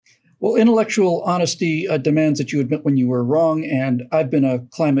Well, intellectual honesty demands that you admit when you were wrong, and I've been a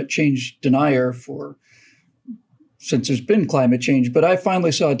climate change denier since there's been climate change, but I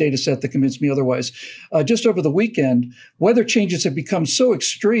finally saw a data set that convinced me otherwise. Just over the weekend, weather changes have become so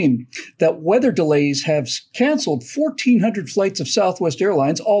extreme that weather delays have canceled 1,400 flights of Southwest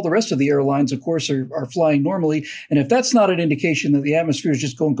Airlines. All the rest of the airlines, of course, are flying normally. And if that's not an indication that the atmosphere is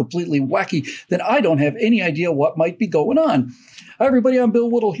just going completely wacky, then I don't have any idea what might be going on. Hi, everybody. I'm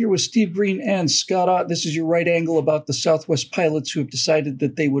Bill Whittle here with Steve Green and Scott Ott. This is your right angle about the Southwest pilots who have decided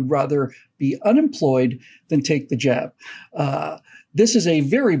that they would rather be unemployed than take the jab. This is a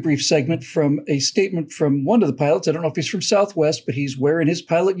very brief segment from a statement from one of the pilots. I don't know if he's from Southwest, but he's wearing his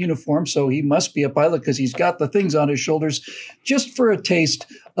pilot uniform, so he must be a pilot because he's got the things on his shoulders, just for a taste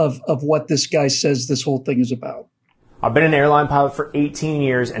of what this guy says this whole thing is about. I've been an airline pilot for 18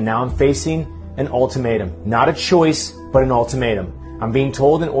 years, and now I'm facing an ultimatum. Not a choice, but an ultimatum. I'm being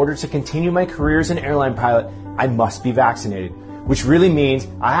told in order to continue my career as an airline pilot, I must be vaccinated, which really means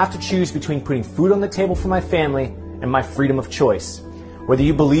I have to choose between putting food on the table for my family and my freedom of choice. Whether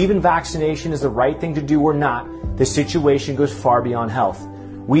you believe in vaccination is the right thing to do or not, this situation goes far beyond health.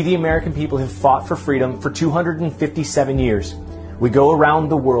 We, the American people, have fought for freedom for 257 years. We go around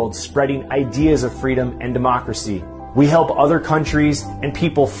the world spreading ideas of freedom and democracy. We help other countries and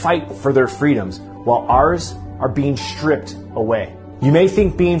people fight for their freedoms, while ours are being stripped away. You may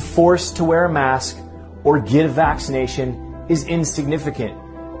think being forced to wear a mask or get a vaccination is insignificant,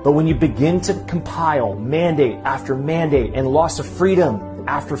 but when you begin to compile mandate after mandate and loss of freedom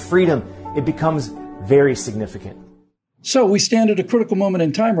after freedom, it becomes very significant. So we stand at a critical moment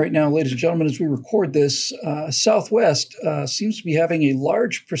in time right now, ladies and gentlemen, as we record this. Southwest seems to be having a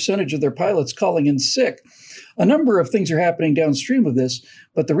large percentage of their pilots calling in sick. A number of things are happening downstream of this,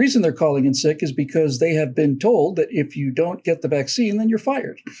 but the reason they're calling in sick is because they have been told that if you don't get the vaccine, then you're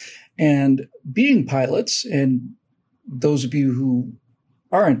fired. And being pilots, and those of you who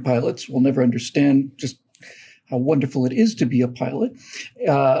aren't pilots will never understand just how wonderful it is to be a pilot.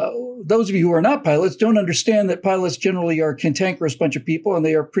 Those of you who are not pilots don't understand that pilots generally are a cantankerous bunch of people, and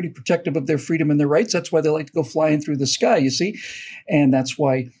they are pretty protective of their freedom and their rights. That's why they like to go flying through the sky, you see. And that's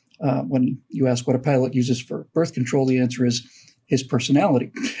why when you ask what a pilot uses for birth control, the answer is his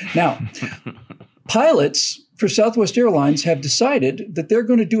personality. Now, pilots for Southwest Airlines have decided that they're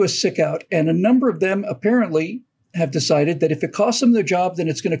going to do a sick out, and a number of them apparently have decided that if it costs them their job, then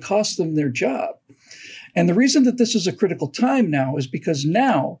it's going to cost them their job. And the reason that this is a critical time now is because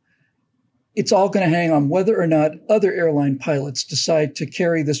now it's all going to hang on whether or not other airline pilots decide to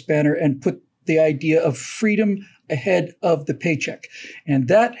carry this banner and put the idea of freedom ahead of the paycheck. And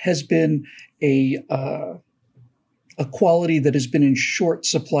that has been a quality that has been in short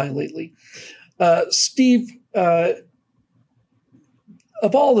supply lately. Steve, of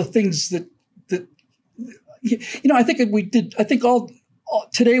all the things that I think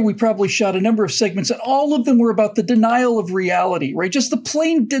today we probably shot a number of segments, and all of them were about the denial of reality, right? Just the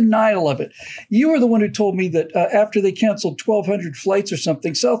plain denial of it. You were the one who told me that after they canceled 1,200 flights or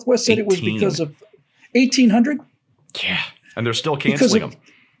something, Southwest said 18. It was because of 1,800? Yeah, and they're still canceling them.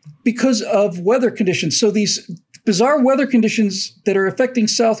 Because of weather conditions. So these bizarre weather conditions that are affecting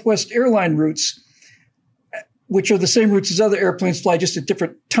Southwest airline routes, which are the same routes as other airplanes fly, just at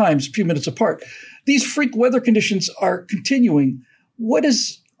different times, a few minutes apart. These freak weather conditions are continuing. What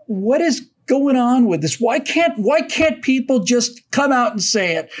is going on with this? Why can't people just come out and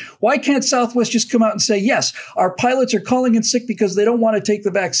say it? Why can't Southwest just come out and say, yes, our pilots are calling in sick because they don't want to take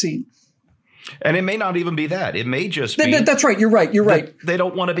the vaccine? And it may not even be that. It may just be. That's right. You're right. They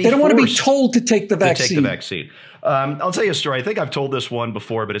don't want to be. They don't want to be told to take the vaccine. I'll tell you a story. I think I've told this one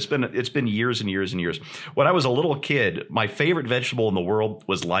before, but it's been years and years and years. When I was a little kid, my favorite vegetable in the world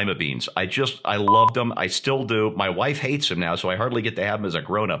was lima beans. I loved them. I still do. My wife hates them now, so I hardly get to have them as a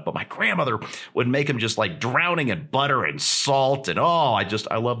grown up. But my grandmother would make them just like drowning in butter and salt, and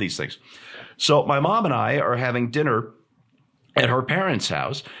I love these things. So my mom and I are having dinner at her parents'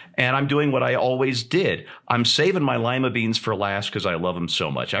 house, and I'm doing what I always did. I'm saving my lima beans for last because I love them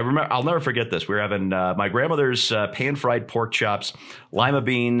so much. I'll never forget this. We're having my grandmother's pan-fried pork chops, lima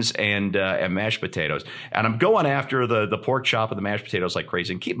beans, and mashed potatoes. And I'm going after the pork chop and the mashed potatoes like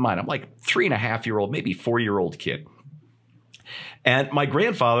crazy. And keep in mind, I'm like 3.5-year-old, maybe 4-year-old kid. And my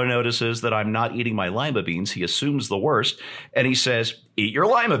grandfather notices that I'm not eating my lima beans. He assumes the worst, and he says, "Eat your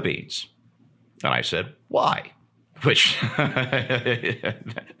lima beans." And I said, "Why?" Which,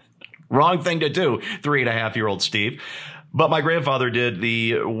 wrong thing to do, 3.5-year-old Steve. But my grandfather did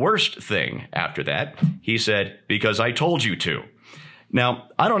the worst thing after that. He said, "Because I told you to." Now,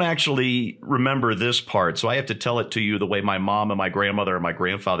 I don't actually remember this part, so I have to tell it to you the way my mom and my grandmother and my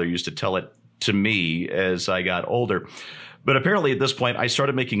grandfather used to tell it to me as I got older. But apparently at this point, I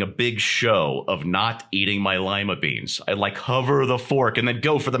started making a big show of not eating my lima beans. I'd like hover the fork and then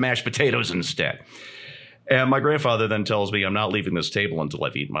go for the mashed potatoes instead. And my grandfather then tells me I'm not leaving this table until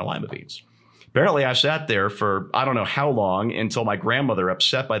I've eaten my lima beans. Apparently, I sat there for I don't know how long until my grandmother,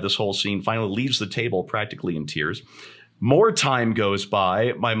 upset by this whole scene, finally leaves the table practically in tears. More time goes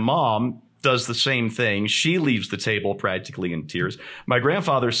by. My mom does the same thing. She leaves the table practically in tears. My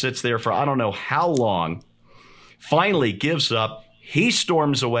grandfather sits there for I don't know how long, finally gives up. He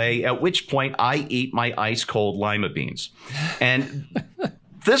storms away, at which point I eat my ice cold lima beans. And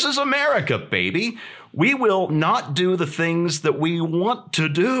this is America, baby. We will not do the things that we want to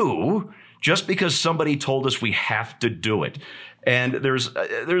do just because somebody told us we have to do it. And there's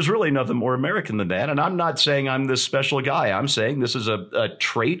really nothing more American than that. And I'm not saying I'm this special guy. I'm saying this is a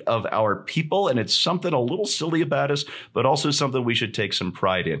trait of our people, and it's something a little silly about us, but also something we should take some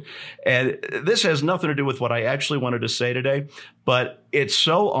pride in. And this has nothing to do with what I actually wanted to say today, but it's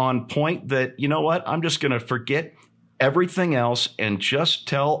so on point that, you know what? I'm just going to forget everything else and just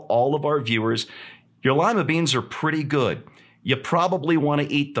tell all of our viewers, your lima beans are pretty good. You probably want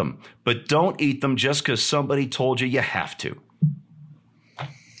to eat them, but don't eat them just because somebody told you have to.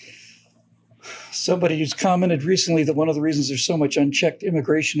 Somebody who's commented recently that one of the reasons there's so much unchecked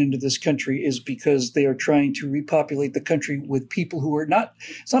immigration into this country is because they are trying to repopulate the country with people who are not,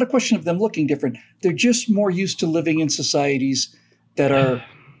 it's not a question of them looking different. They're just more used to living in societies that are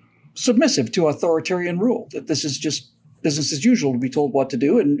submissive to authoritarian rule, that this is just business as usual to be told what to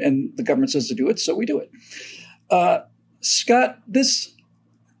do, and the government says to do it, so we do it. Scott, this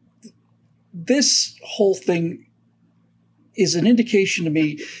whole thing is an indication to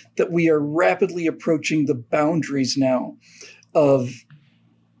me that we are rapidly approaching the boundaries now of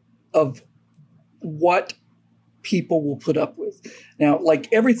what people will put up with. Now,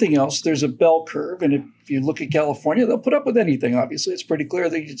 like everything else, there's a bell curve, and if you look at California, they'll put up with anything. Obviously, it's pretty clear.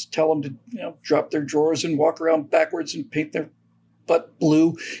 They just tell them to drop their drawers and walk around backwards and paint their butt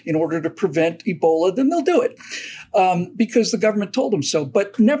blue in order to prevent Ebola, then they'll do it because the government told them so.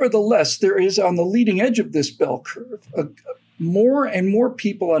 But nevertheless, there is on the leading edge of this bell curve, more and more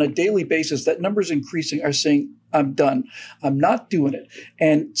people on a daily basis, that number's increasing, are saying, I'm done. I'm not doing it.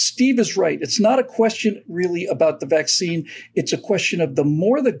 And Steve is right. It's not a question really about the vaccine. It's a question of the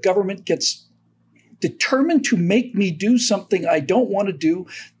more the government gets determined to make me do something I don't want to do,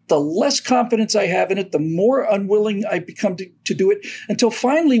 the less confidence I have in it, the more unwilling I become to do it, until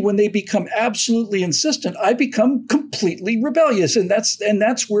finally, when they become absolutely insistent, I become completely rebellious. And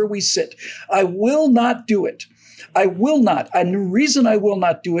that's where we sit. I will not do it. I will not. And the reason I will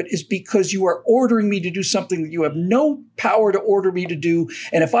not do it is because you are ordering me to do something that you have no power to order me to do.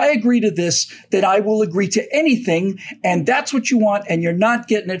 And if I agree to this, then I will agree to anything. And that's what you want. And you're not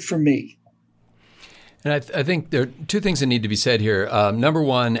getting it from me. And I think there are two things that need to be said here. Number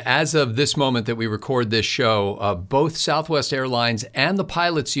one, as of this moment that we record this show, both Southwest Airlines and the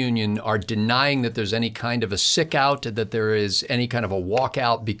Pilots Union are denying that there's any kind of a sick out, that there is any kind of a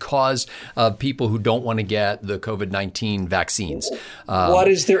walkout because of people who don't want to get the COVID-19 vaccines. What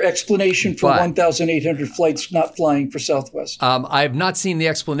is their explanation for 1,800 flights not flying for Southwest? I have not seen the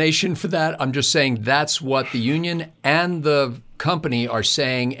explanation for that. I'm just saying that's what the union and the company are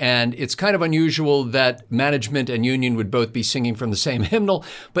saying, and it's kind of unusual that management and union would both be singing from the same hymnal,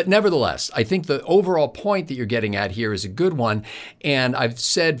 but nevertheless, I think the overall point that you're getting at here is a good one, and I've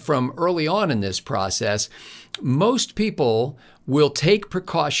said from early on in this process, most people will take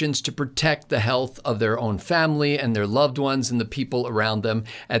precautions to protect the health of their own family and their loved ones and the people around them.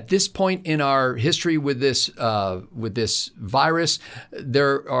 At this point in our history with this virus,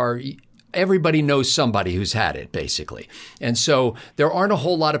 everybody knows somebody who's had it, basically. And so there aren't a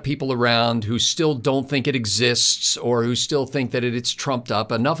whole lot of people around who still don't think it exists or who still think that it's trumped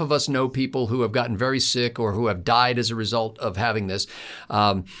up. Enough of us know people who have gotten very sick or who have died as a result of having this,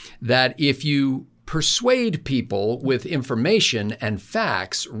 that if you persuade people with information and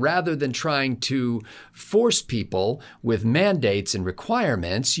facts rather than trying to force people with mandates and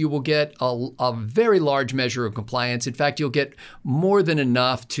requirements, you will get a very large measure of compliance. In fact, you'll get more than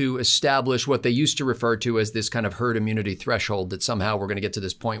enough to establish what they used to refer to as this kind of herd immunity threshold, that somehow we're going to get to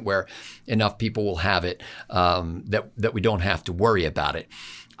this point where enough people will have it that we don't have to worry about it.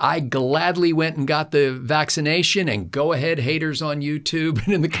 I gladly went and got the vaccination, and go ahead, haters on YouTube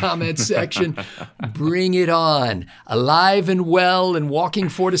and in the comments section, bring it on. Alive and well and walking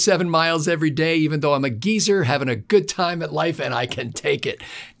 4 to 7 miles every day, even though I'm a geezer, having a good time at life, and I can take it.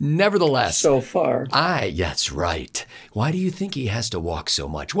 Nevertheless. So far. That's right. Why do you think he has to walk so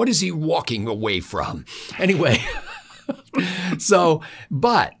much? What is he walking away from? Anyway,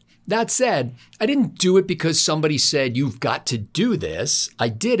 but that said, I didn't do it because somebody said, you've got to do this. I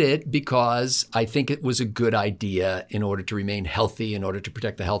did it because I think it was a good idea in order to remain healthy, in order to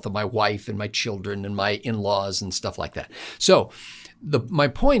protect the health of my wife and my children and my in-laws and stuff like that. So my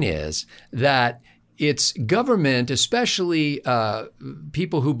point is that it's government, especially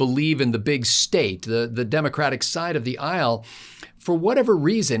people who believe in the big state, the Democratic side of the aisle, for whatever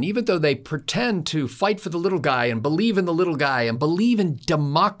reason, even though they pretend to fight for the little guy and believe in the little guy and believe in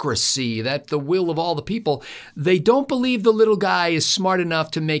democracy, that the will of all the people, they don't believe the little guy is smart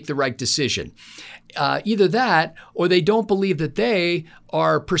enough to make the right decision. Either that, or they don't believe that they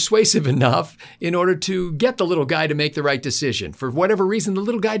are persuasive enough in order to get the little guy to make the right decision. For whatever reason, the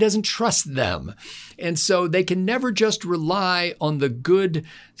little guy doesn't trust them. And so they can never just rely on the good,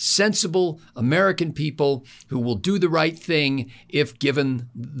 sensible American people who will do the right thing if given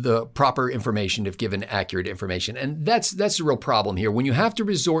the proper information, if given accurate information. And that's the real problem here. When you have to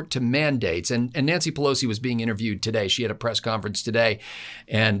resort to mandates, and Nancy Pelosi was being interviewed today. She had a press conference today,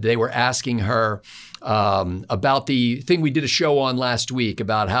 and they were asking her about the thing we did a show on last week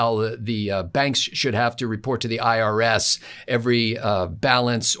about how the banks should have to report to the IRS every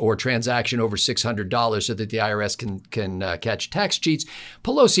balance or transaction over $600 so that the IRS can catch tax cheats.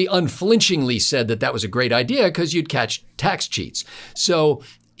 Pelosi unflinchingly said that was a great idea because you'd catch tax cheats. So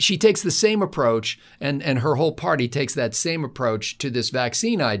she takes the same approach, and her whole party takes that same approach to this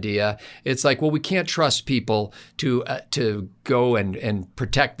vaccine idea. It's like, well, we can't trust people to go and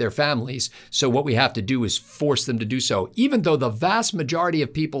protect their families. So what we have to do is force them to do so, even though the vast majority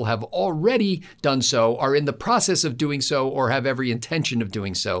of people have already done so, are in the process of doing so, or have every intention of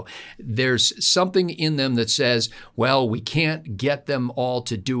doing so. There's something in them that says, well, we can't get them all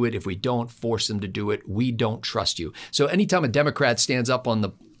to do it if we don't force them to do it. We don't trust you. So anytime a Democrat stands up on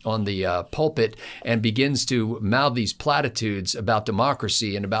the pulpit and begins to mouth these platitudes about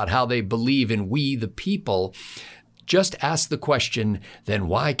democracy and about how they believe in we the people, just ask the question, then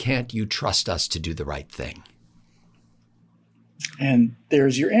why can't you trust us to do the right thing? And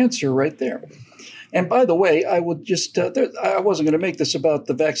there's your answer right there. And by the way, I would just, I wasn't going to make this about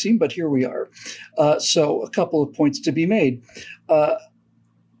the vaccine, but here we are. So a couple of points to be made.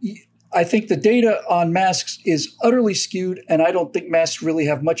 I think the data on masks is utterly skewed, and I don't think masks really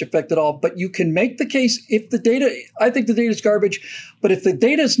have much effect at all. But you can make the case if the data, I think the data is garbage, but if the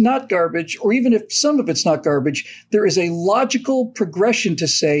data is not garbage, or even if some of it's not garbage, there is a logical progression to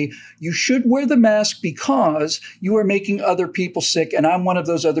say you should wear the mask because you are making other people sick, and I'm one of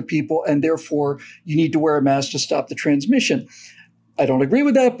those other people, and therefore you need to wear a mask to stop the transmission. I don't agree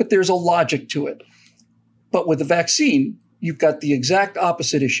with that, but there's a logic to it. But with the vaccine, you've got the exact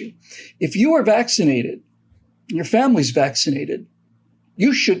opposite issue. If you are vaccinated, and your family's vaccinated,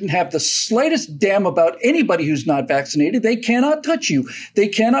 you shouldn't have the slightest damn about anybody who's not vaccinated. They cannot touch you. They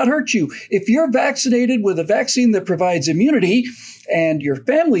cannot hurt you. If you're vaccinated with a vaccine that provides immunity, and your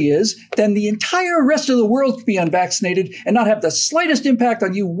family is, then the entire rest of the world could be unvaccinated and not have the slightest impact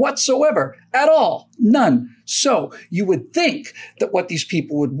on you whatsoever, at all. None. So you would think that what these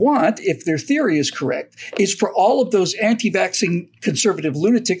people would want, if their theory is correct, is for all of those anti-vaccine conservative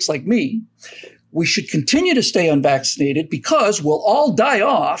lunatics like me, we should continue to stay unvaccinated because we'll all die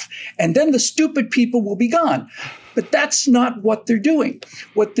off, and then the stupid people will be gone. But that's not what they're doing.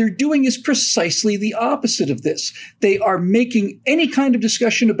 What they're doing is precisely the opposite of this. They are making any kind of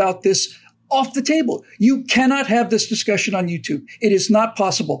discussion about this off the table. You cannot have this discussion on YouTube. It is not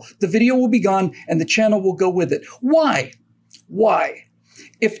possible. The video will be gone and the channel will go with it. Why? Why?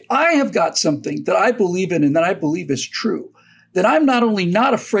 If I have got something that I believe in and that I believe is true, then I'm not only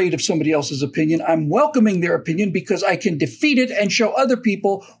not afraid of somebody else's opinion, I'm welcoming their opinion because I can defeat it and show other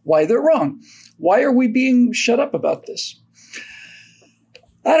people why they're wrong. Why are we being shut up about this?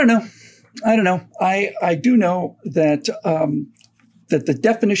 I don't know. I do know that that the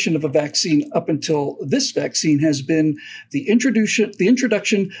definition of a vaccine up until this vaccine has been the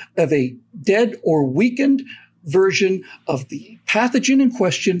introduction of a dead or weakened version of the pathogen in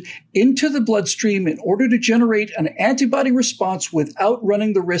question into the bloodstream in order to generate an antibody response without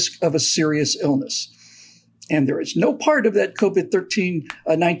running the risk of a serious illness. And there is no part of that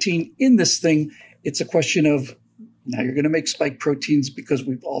COVID-19 in this thing. It's a question of Now you're going to make spike proteins because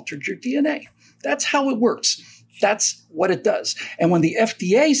we've altered your DNA. That's how it works. That's what it does. And when the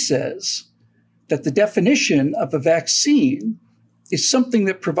FDA says that the definition of a vaccine is something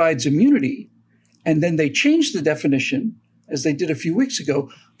that provides immunity, and then they change the definition, as they did a few weeks ago,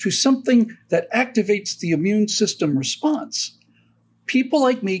 to something that activates the immune system response, people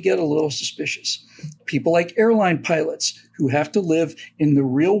like me get a little suspicious. People like airline pilots who have to live in the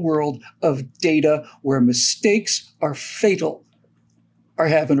real world of data where mistakes are fatal are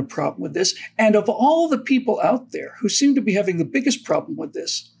having a problem with this. And of all the people out there who seem to be having the biggest problem with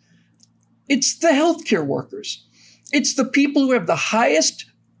this, it's the healthcare workers. It's the people who have the highest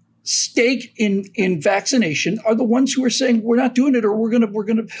stake in vaccination are the ones who are saying we're not doing it, or we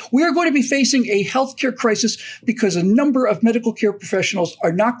are going to be facing a healthcare crisis because a number of medical care professionals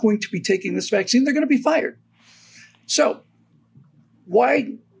are not going to be taking this vaccine. They're going to be fired. So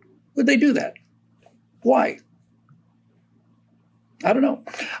why would they do that? Why? I don't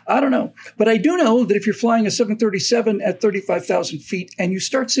know. But I do know that if you're flying a 737 at 35,000 feet and you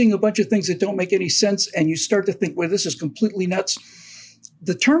start seeing a bunch of things that don't make any sense and you start to think, well, this is completely nuts,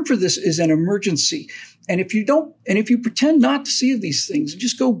 the term for this is an emergency. And if you pretend not to see these things and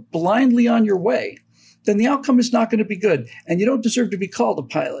just go blindly on your way, then the outcome is not going to be good. And you don't deserve to be called a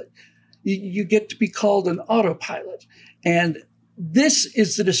pilot. You get to be called an autopilot. And this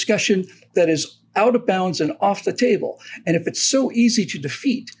is the discussion that is out of bounds and off the table. And if it's so easy to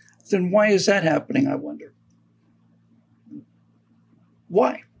defeat, then why is that happening, I wonder?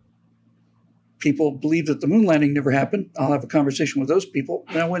 Why? People believe that the moon landing never happened. I'll have a conversation with those people,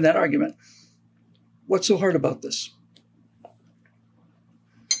 and I'll win that argument. What's so hard about this?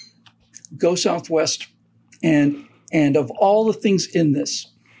 Go Southwest, and of all the things in this,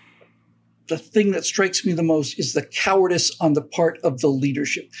 the thing that strikes me the most is the cowardice on the part of the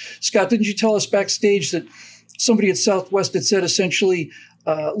leadership. Scott, didn't you tell us backstage that somebody at Southwest had said essentially,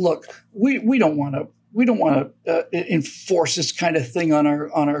 look, we don't want to enforce this kind of thing on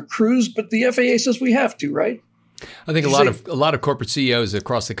our crews, but the FAA says we have to, right? I think a lot of corporate CEOs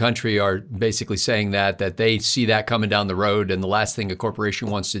across the country are basically saying that they see that coming down the road, and the last thing a corporation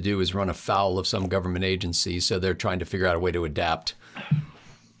wants to do is run afoul of some government agency, so they're trying to figure out a way to adapt.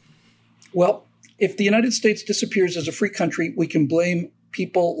 Well, if the United States disappears as a free country, we can blame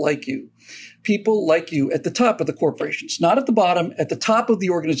people like you. People like you at the top of the corporations, not at the bottom, at the top of the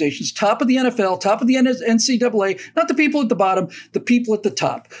organizations, top of the NFL, top of the NCAA, not the people at the bottom, the people at the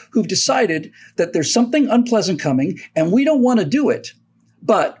top who've decided that there's something unpleasant coming and we don't want to do it,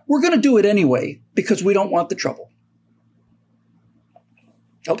 but we're going to do it anyway because we don't want the trouble.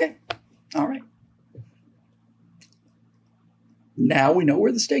 Okay. All right. Now we know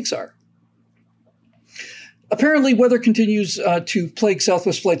where the stakes are. Apparently, weather continues to plague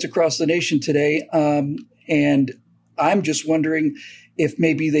Southwest flights across the nation today, and I'm just wondering if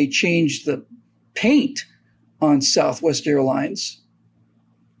maybe they changed the paint on Southwest Airlines.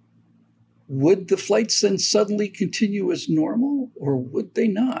 Would the flights then suddenly continue as normal, or would they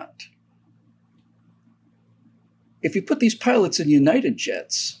not? If you put these pilots in United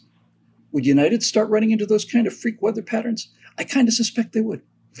jets, would United start running into those kind of freak weather patterns? I kind of suspect they would.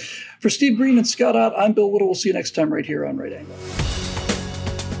 For Steve Green and Scott Ott, I'm Bill Whittle. We'll see you next time right here on Right Angle.